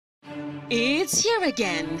It's here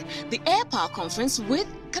again, the Air Power Conference with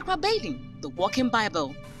Kakra, the Walking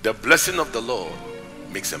Bible. The blessing of the Lord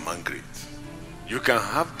makes a man great. You can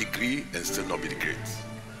have degree and still not be great.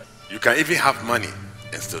 You can even have money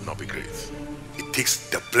and still not be great. It takes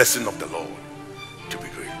the blessing of the Lord to be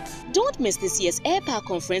great. Don't miss this year's Air Power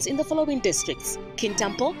Conference in the following districts: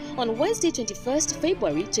 Kintampo on Wednesday 21st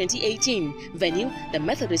February 2018, venue the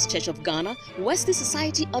Methodist Church of Ghana, Wesley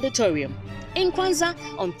Society Auditorium. In Kwanzaa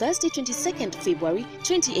on Thursday 22nd February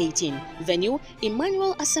 2018, venue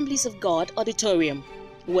Emmanuel Assemblies of God Auditorium.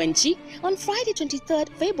 Wenchi on Friday 23rd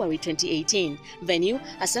February 2018, venue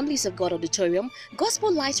Assemblies of God Auditorium,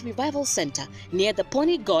 Gospel Light Revival Center near the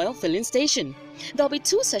Pony Goyle filling station. There will be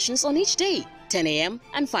 2 sessions on each day, 10 a.m.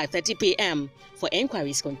 and 5:30 p.m. For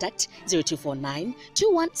enquiries, contact 0249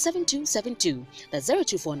 217272. That's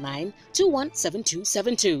 0249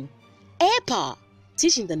 217272. Air Power,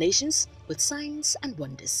 teaching the nations with signs and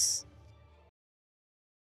wonders.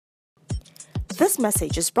 This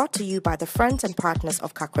message is brought to you by the friends and partners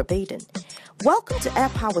of Kakra. Welcome to Air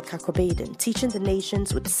Power with Kakra, teaching the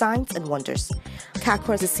nations with signs and wonders.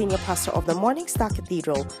 Kakra is the senior pastor of the Morning Star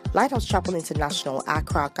Cathedral, Lighthouse Chapel International,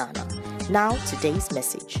 Accra, Ghana. Now, today's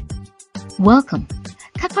message. Welcome.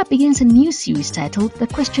 Kakra begins a new series titled The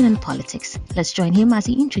Christian in Politics. Let's join him as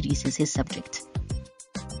he introduces his subject.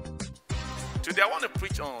 Today I want to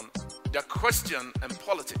preach on the Christian and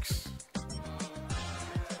politics.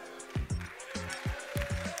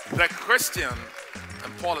 The Christian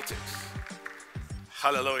and politics.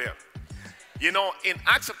 Hallelujah. You know, in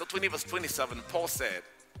Acts chapter 20 verse 27, Paul said,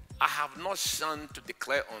 I have not shunned to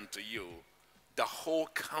declare unto you the whole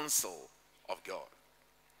counsel of God.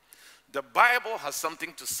 The Bible has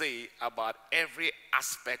something to say about every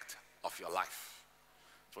aspect of your life.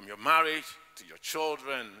 From your marriage, to your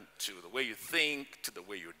children, to the way you think, to the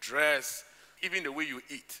way you dress, even the way you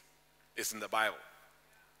eat is in the Bible.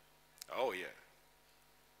 Oh yeah.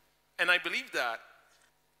 And I believe that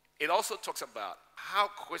it also talks about how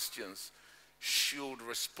Christians should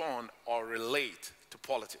respond or relate to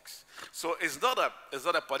politics. So it's not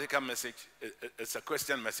a political message, it's a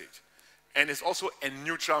Christian message. And it's also a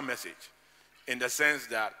neutral message in the sense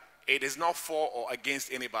that it is not for or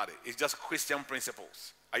against anybody. It's just Christian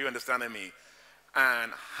principles. Are you understanding me?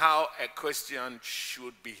 And how a Christian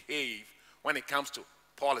should behave when it comes to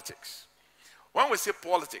politics. When we say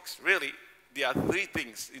politics, really, there are 3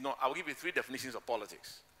 things. You know, I'll give you 3 definitions of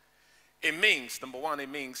politics. It means, number 1, it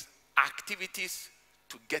means activities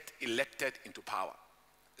to get elected into power.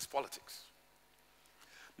 It's politics.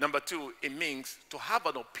 Number 2, it means to have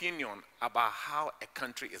an opinion about how a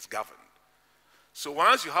country is governed. So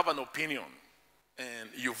once you have an opinion and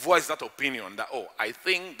you voice that opinion that, oh, I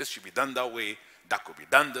think this should be done that way, that could be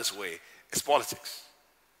done this way, it's politics.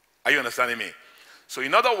 Are you understanding me? So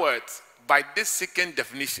in other words, by this second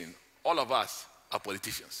definition, all of us are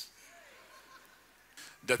politicians.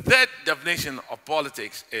 The third definition of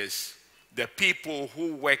politics is the people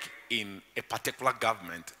who work in a particular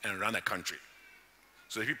government and run a country.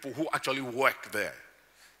 So the people who actually work there.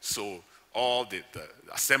 So all the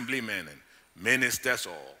assemblymen and ministers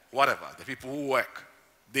or whatever, the people who work,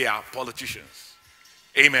 they are politicians.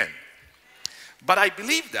 Amen. But I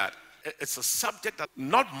believe that it's a subject that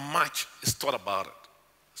not much is thought about it.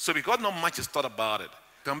 So because not much is thought about it,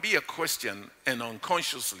 you can be a Christian and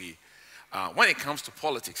unconsciously, when it comes to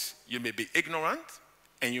politics, you may be ignorant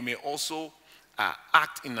and you may also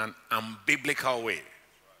act in an unbiblical way.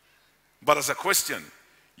 But as a Christian,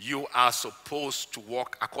 you are supposed to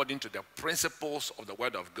walk according to the principles of the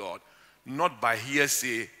Word of God, not by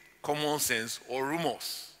hearsay, common sense, or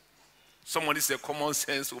rumors. Somebody said common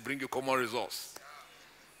sense will bring you common results.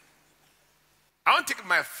 I want to take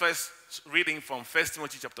my first reading from 1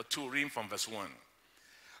 Timothy chapter 2, reading from verse 1.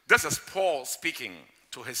 This is Paul speaking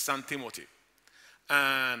to his son Timothy.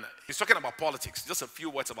 And he's talking about politics, just a few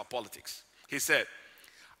words about politics. He said,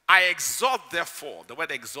 I exhort therefore, the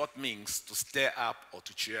word exhort means to stir up or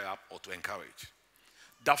to cheer up or to encourage.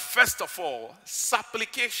 That first of all,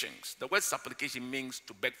 supplications. The word supplication means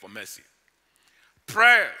to beg for mercy.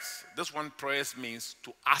 Prayers. This one prayers means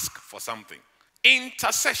to ask for something.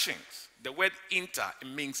 Intercessions. The word inter, it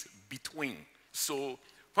means between. So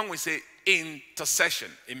when we say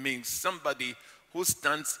intercession, it means somebody who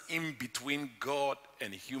stands in between God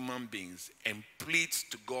and human beings and pleads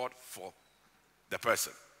to God for the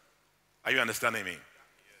person. Are you understanding me?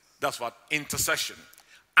 That's what intercession.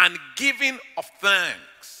 And giving of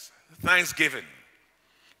thanks, thanksgiving,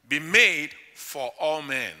 be made for all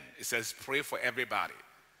men. It says pray for everybody.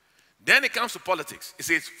 Then it comes to politics. It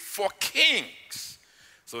says for kings.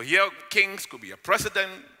 So here kings could be a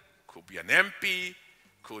president, could be an MP,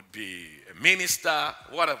 could be a minister,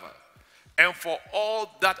 whatever. And for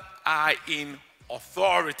all that are in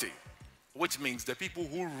authority, which means the people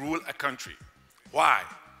who rule a country. Why?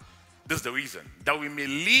 This is the reason, that we may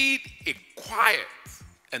lead a quiet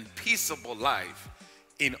and peaceable life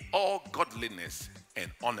in all godliness and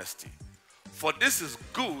honesty. For this is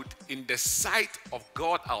good in the sight of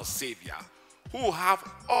God our Savior, who have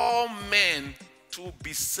all men to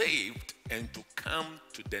be saved and to come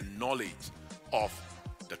to the knowledge of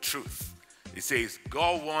the truth. It says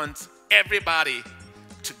God wants everybody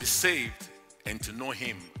to be saved and to know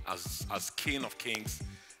him as King of Kings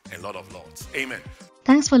and Lord of Lords. Amen.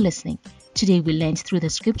 Thanks for listening. Today we learned through the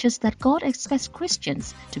scriptures that God expects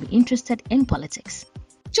Christians to be interested in politics.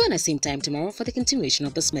 Join us same time tomorrow for the continuation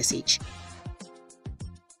of this message.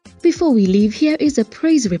 Before we leave, here is a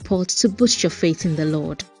praise report to boost your faith in the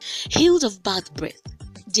Lord. Healed of bad breath.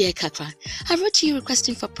 Dear Kakra, I wrote to you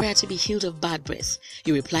requesting for prayer to be healed of bad breath.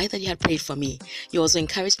 You replied that you had prayed for me. You also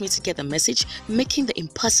encouraged me to get the message, making the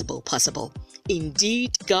impossible possible.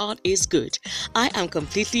 Indeed, God is good. I am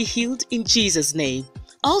completely healed in Jesus' name.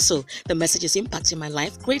 Also, the message is impacting my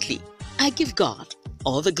life greatly. I give God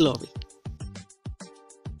all the glory.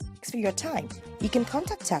 Thanks for your time. You can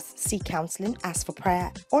contact us, seek counseling, ask for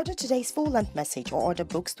prayer, order today's full-length message, or order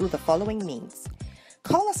books through the following means.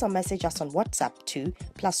 Call us or message us on WhatsApp to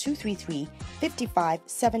 +233 55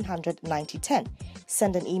 700 9010.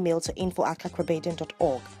 Send an email to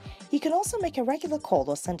info@kakrabaden.org. You can also make a regular call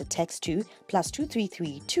or send a text to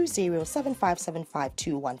 +233 20 7575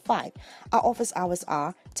 215. Our office hours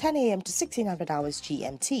are 10 a.m. to 1600 hours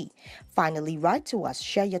GMT. Finally, write to us,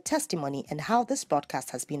 share your testimony and how this broadcast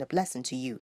has been a blessing to you.